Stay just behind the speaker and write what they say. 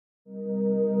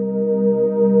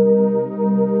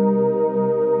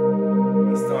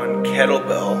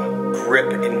kettlebell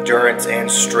grip endurance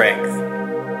and strength.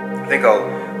 I think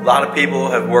a lot of people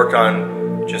have worked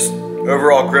on just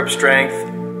overall grip strength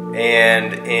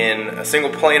and in a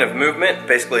single plane of movement,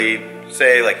 basically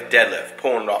say like deadlift,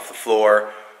 pulling it off the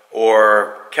floor,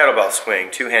 or kettlebell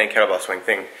swing, two-hand kettlebell swing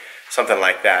thing, something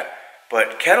like that.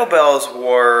 But kettlebells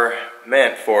were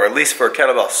meant for, at least for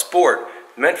kettlebell sport,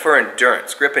 meant for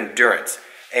endurance, grip endurance.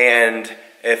 And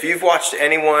if you've watched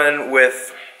anyone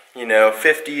with,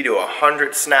 50 to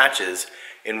 100 snatches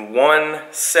in one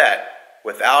set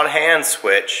without a hand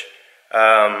switch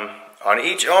on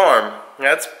each arm,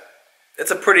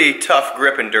 it's a pretty tough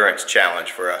grip endurance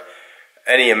challenge for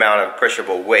any amount of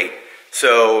appreciable weight.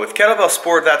 So with kettlebell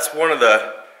sport, that's one of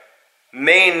the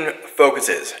main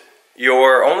focuses.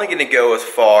 You're only going to go as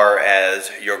far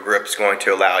as your grip's going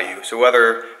to allow you. So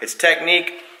whether it's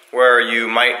technique, where you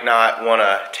might not want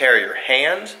to tear your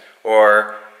hands,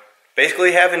 or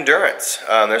basically have endurance.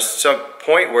 There's some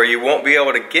point where you won't be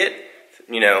able to get,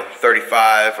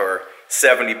 35 or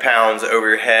 70 pounds over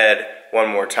your head one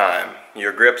more time.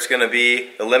 Your grip's going to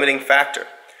be the limiting factor.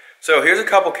 So here's a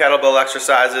couple kettlebell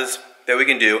exercises that we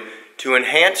can do to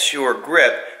enhance your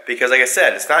grip, because like I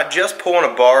said, it's not just pulling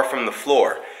a bar from the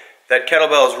floor. That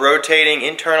kettlebell is rotating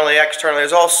internally, externally.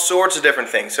 There's all sorts of different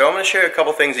things. So I'm going to show you a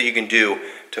couple things that you can do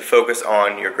to focus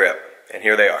on your grip. And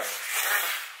here they are.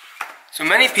 So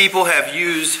many people have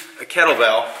used a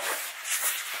kettlebell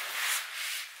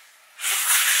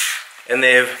and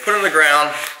they've put it on the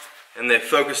ground and they've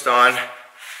focused on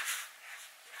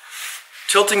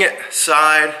tilting it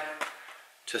side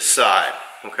to side,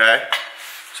 okay?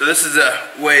 So this is a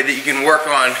way that you can work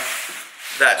on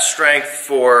that strength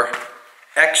for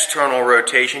external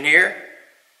rotation here.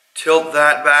 Tilt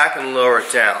that back and lower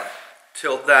it down.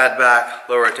 Tilt that back,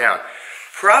 lower it down.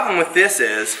 Problem with this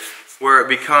is where it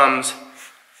becomes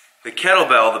the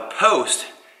kettlebell, the post,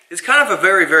 is kind of a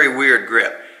very, very weird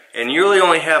grip. And you really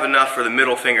only have enough for the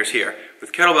middle fingers here.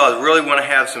 With kettlebells, you really want to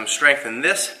have some strength in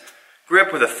this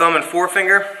grip with a thumb and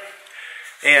forefinger.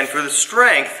 And for the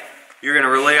strength, you're going to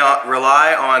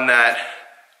rely on that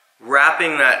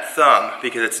wrapping that thumb,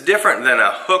 because it's different than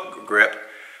a hook grip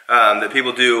that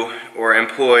people do or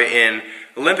employ in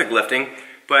Olympic lifting.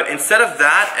 But instead of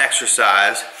that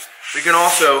exercise, we can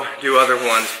also do other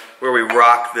ones where we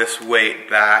rock this weight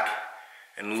back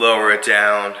and lower it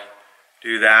down.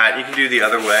 Do that. You can do the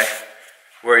other way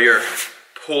where you're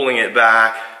pulling it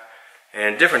back,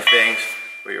 and different things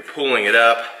where you're pulling it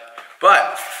up.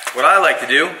 But what I like to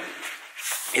do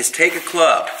is take a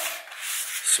club,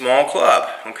 small club,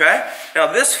 okay?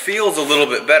 Now this feels a little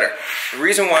bit better. The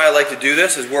reason why I like to do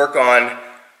this is work on,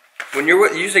 when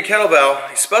you're using a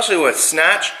kettlebell, especially with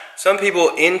snatch, some people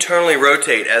internally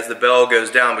rotate as the bell goes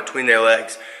down between their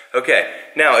legs. Okay,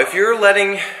 now if you're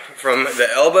letting from the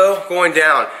elbow going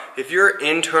down, if you're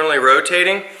internally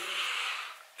rotating,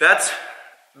 that's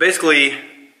basically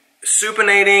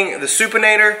supinating the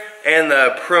supinator and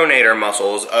the pronator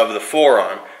muscles of the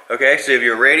forearm. Okay, so you have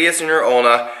your radius and your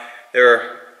ulna,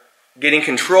 they're getting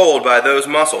controlled by those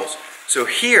muscles. So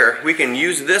here we can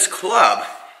use this club.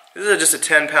 This is just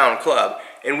a 10-pound club,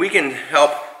 and we can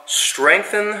help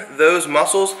strengthen those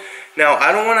muscles. Now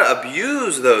I don't want to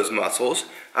abuse those muscles.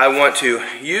 I want to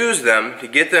use them to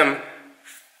get them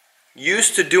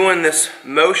used to doing this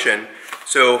motion.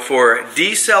 So for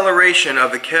deceleration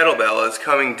of the kettlebell is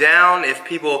coming down. If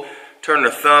people turn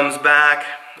their thumbs back,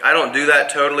 I don't do that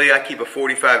totally. I keep a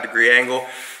 45-degree angle,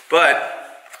 but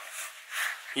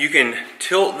you can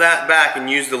tilt that back and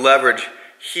use the leverage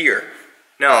here.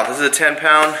 Now, this is a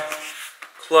 10-pound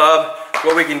club.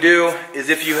 What we can do is,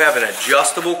 if you have an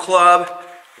adjustable club,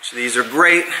 which these are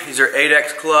great, these are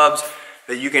 8X clubs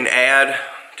that you can add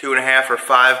 2.5 or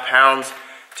 5 pounds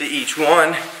to each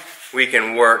one, we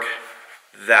can work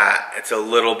that. It's a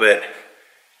little bit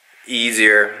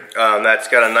easier. That's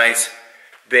got a nice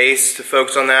base to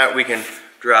focus on that. We can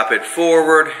drop it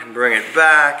forward and bring it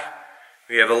back.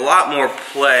 We have a lot more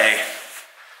play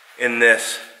in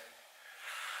this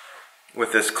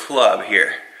with this club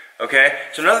here. Okay,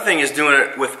 so another thing is doing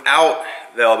it without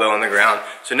the elbow on the ground.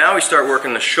 So now we start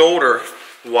working the shoulder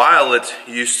while it's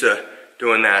used to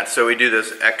doing that. So we do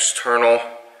this external,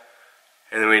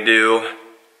 and then we do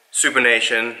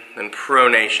supination, then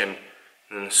pronation,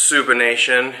 and then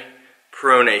supination,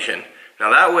 pronation.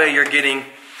 Now that way you're getting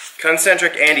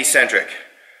concentric and eccentric.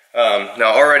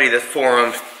 Now already this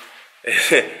forearm,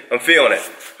 I'm feeling it.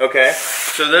 Okay,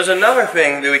 so there's another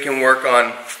thing that we can work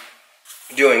on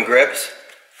doing grip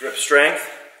strength.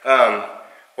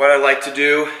 What I like to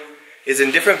do is,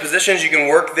 in different positions, you can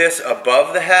work this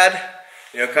above the head,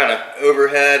 kind of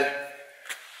overhead,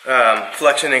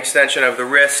 flexion and extension of the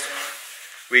wrist.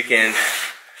 We can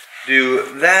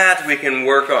do that. We can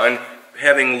work on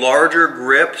having larger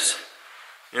grips,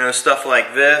 you know, stuff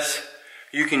like this.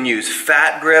 You can use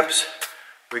fat grips.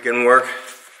 We can work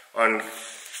on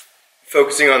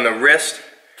focusing on the wrist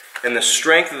and the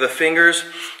strength of the fingers.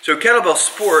 So kettlebell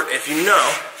sport, if you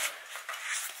know,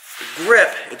 the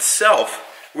grip itself,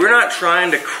 we're not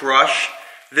trying to crush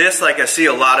this like I see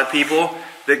a lot of people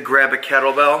that grab a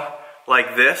kettlebell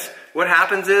like this. What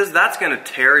happens is that's going to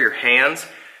tear your hands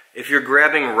if you're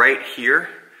grabbing right here.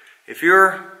 If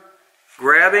you're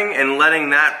grabbing and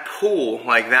letting that pull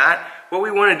like that, what we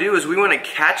want to do is we want to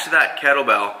catch that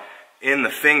kettlebell in the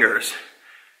fingers,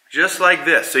 just like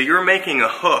this. So you're making a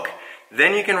hook.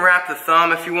 Then you can wrap the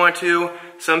thumb if you want to.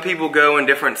 Some people go in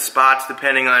different spots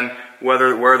depending on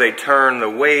where they turn the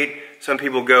weight. Some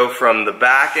people go from the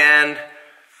back end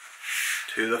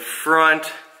to the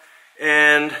front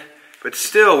end. But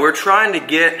still, we're trying to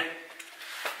get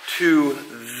to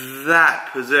that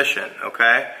position,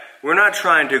 okay? We're not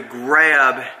trying to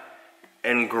grab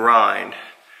and grind,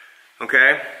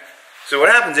 okay? So what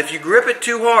happens if you grip it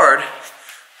too hard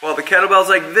while the kettlebell's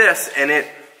like this and it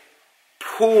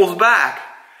pulls back,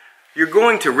 you're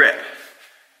going to rip.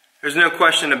 There's no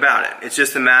question about it. It's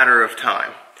just a matter of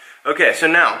time. Okay, so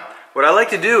now, what I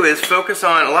like to do is focus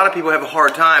on, a lot of people have a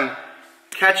hard time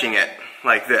catching it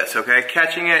like this, okay?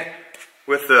 Catching it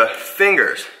with the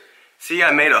fingers. See,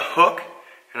 I made a hook,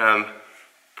 and I'm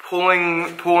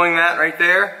pulling that right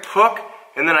there, hook,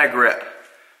 and then I grip.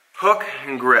 Hook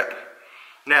and grip.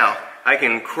 Now, I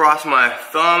can cross my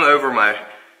thumb over my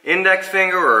index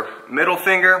finger or middle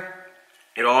finger.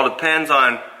 It all depends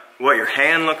on what your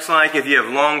hand looks like. If you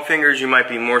have long fingers, you might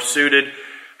be more suited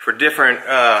for different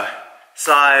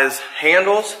size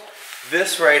handles.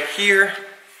 This right here,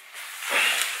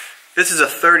 this is a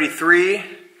 33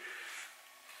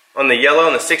 on the yellow,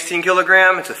 on the 16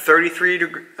 kilogram. It's a 33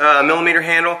 millimeter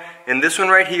handle. And this one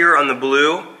right here on the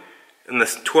blue, in the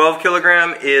 12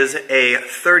 kilogram, is a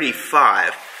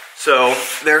 35. So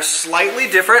they're slightly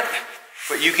different,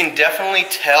 but you can definitely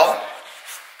tell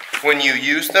when you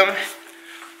use them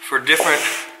for different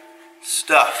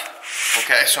stuff.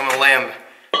 Okay, so I'm gonna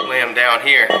lay them down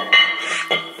here.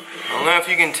 I don't know if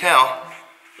you can tell,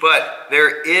 but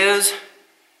there is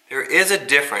a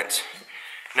difference.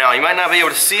 Now, you might not be able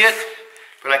to see it,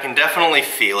 but I can definitely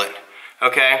feel it.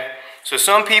 Okay, so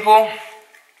some people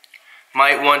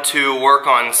might want to work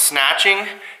on snatching.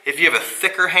 If you have a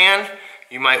thicker hand,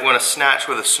 you might want to snatch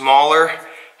with a smaller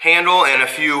handle, and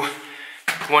if you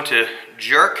want to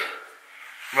jerk,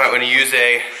 you might want to use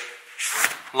a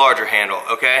larger handle,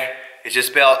 okay? It's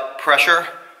just about pressure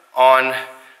on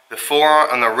the forearm,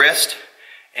 on the wrist,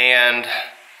 and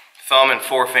thumb and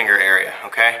forefinger area,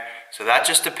 okay? So that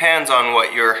just depends on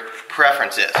what your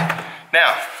preference is.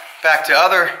 Now, back to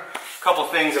other couple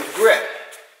things of grip.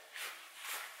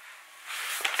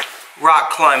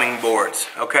 Rock climbing boards,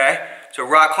 okay? So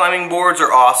rock climbing boards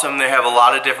are awesome. They have a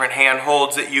lot of different hand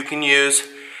holds that you can use.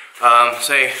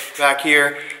 Say back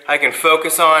here, I can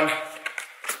focus on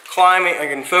climbing, I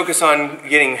can focus on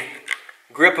getting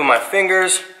grip of my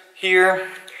fingers here.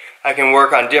 I can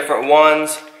work on different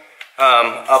ones,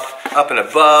 up and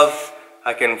above.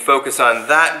 I can focus on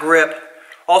that grip,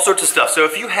 all sorts of stuff. So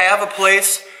if you have a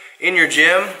place in your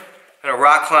gym, and a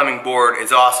rock climbing board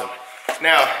is awesome.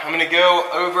 Now, I'm gonna go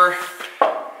over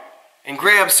and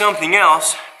grab something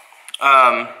else.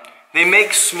 They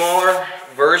make smaller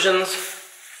versions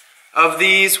of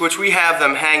these, which we have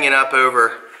them hanging up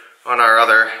over on our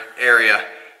other area,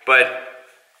 but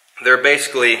they're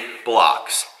basically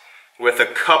blocks with a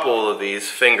couple of these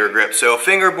finger grips. So a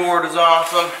fingerboard is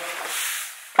awesome.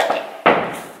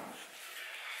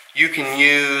 You can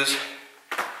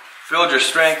build your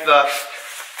strength up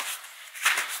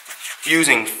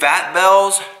using fat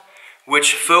bells,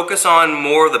 which focus on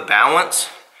more the balance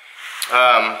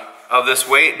of this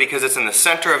weight because it's in the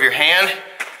center of your hand.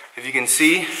 If you can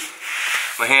see,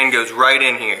 my hand goes right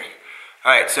in here.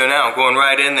 All right, so now I'm going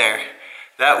right in there.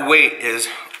 That weight is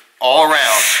all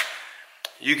around.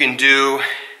 You can do,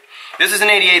 this is an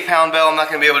 88-pound bell. I'm not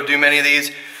gonna be able to do many of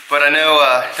these, but I know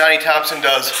Donnie Thompson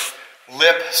does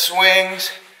lip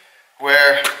swings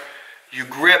where you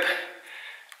grip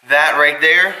that right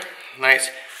there. Nice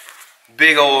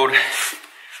big old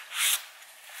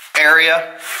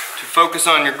area to focus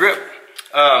on your grip.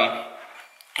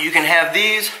 You can have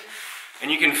these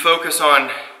and you can focus on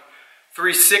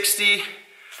 360.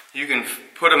 You can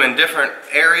put them in different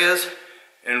areas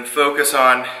and focus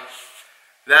on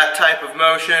that type of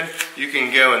motion. You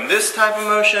can go in this type of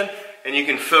motion and you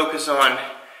can focus on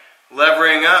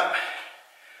levering up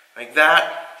like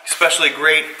that. Especially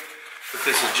great with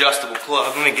this adjustable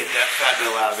club. Let me get that fat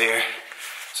bill out of here.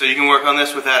 So you can work on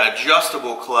this with that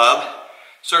adjustable club.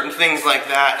 Certain things like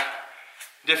that,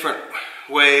 different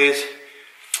ways.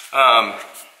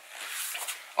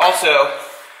 Also,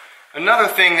 another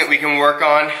thing that we can work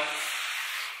on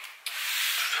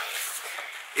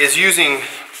is using,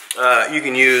 you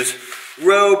can use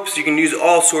ropes, you can use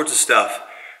all sorts of stuff.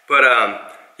 But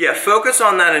yeah, focus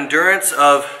on that endurance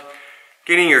of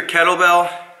getting your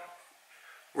kettlebell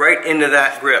right into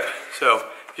that grip. So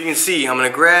if you can see, I'm going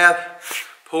to grab,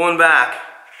 pulling back,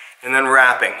 and then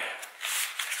wrapping.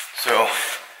 So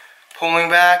pulling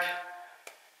back,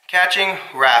 catching,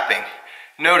 wrapping.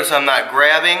 Notice I'm not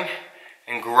grabbing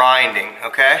and grinding,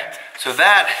 okay? So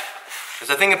that is,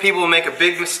 I think, people make a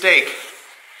big mistake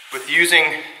with using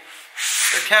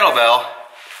their kettlebell,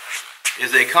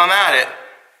 is they come at it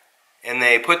and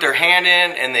they put their hand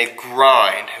in and they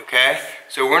grind, okay?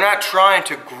 So we're not trying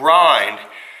to grind.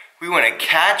 We want to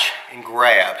catch and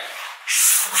grab.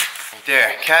 Right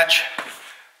there, catch.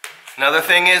 Another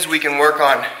thing is we can work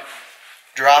on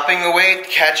dropping the weight,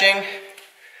 catching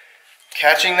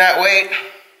that weight,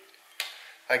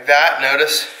 like that.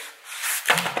 Notice,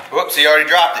 whoops, he already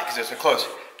dropped it because it's so close.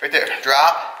 Right there,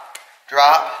 drop,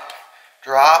 drop,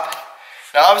 drop.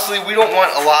 Now obviously we don't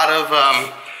want a lot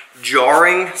of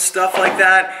jarring stuff like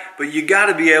that, but you got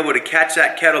to be able to catch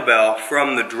that kettlebell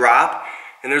from the drop,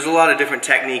 and there's a lot of different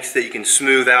techniques that you can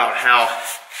smooth out how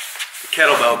the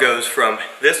kettlebell goes from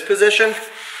this position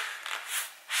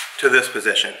to this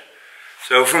position.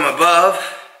 So from above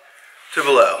to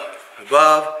below,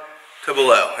 above to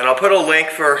below. And I'll put a link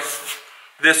for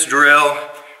this drill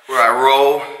where I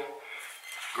roll,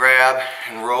 grab,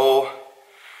 and roll,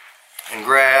 and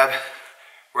grab,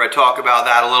 where I talk about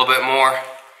that a little bit more.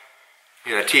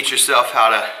 You gotta teach yourself how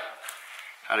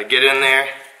to get in there,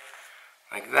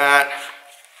 like that.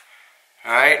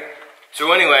 Alright?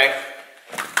 So anyway,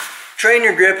 train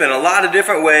your grip in a lot of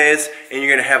different ways, and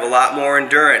you're gonna have a lot more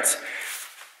endurance.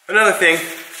 Another thing,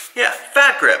 yeah,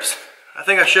 fat grips. I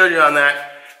think I showed you on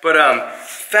that. But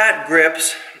fat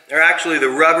grips are actually the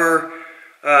rubber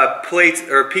plates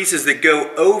or pieces that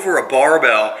go over a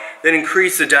barbell that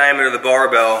increase the diameter of the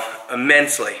barbell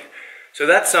immensely. So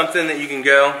that's something that you can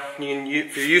go,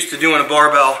 if you're used to doing a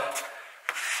barbell,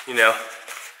 you know,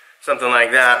 something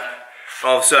like that,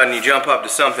 all of a sudden you jump up to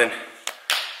something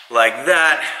like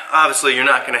that, obviously you're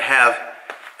not going to have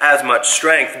as much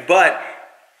strength, but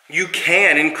you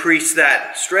can increase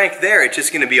that strength there. It's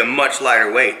just going to be a much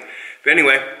lighter weight. But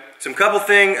anyway, a couple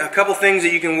things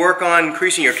that you can work on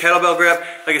increasing your kettlebell grip.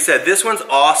 Like I said, this one's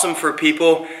awesome for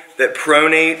people that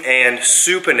pronate and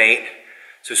supinate.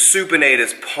 So supinate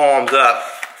is palmed up,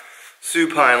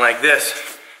 supine like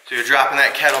this. So you're dropping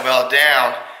that kettlebell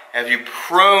down. As you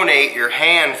pronate your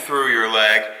hand through your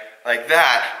leg like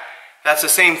that, that's the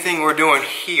same thing we're doing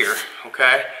here,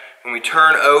 okay? When we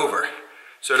turn over.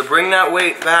 So to bring that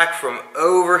weight back from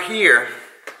over here,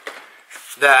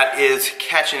 that is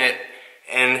catching it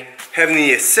and having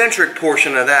the eccentric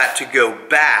portion of that to go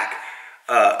back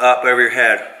up over your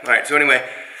head. Alright, so anyway,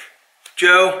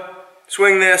 Joe,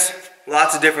 swing this,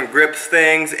 lots of different grip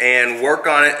things, and work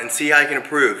on it and see how you can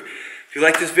improve. If you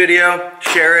like this video,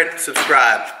 share it,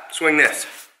 subscribe. Swing this.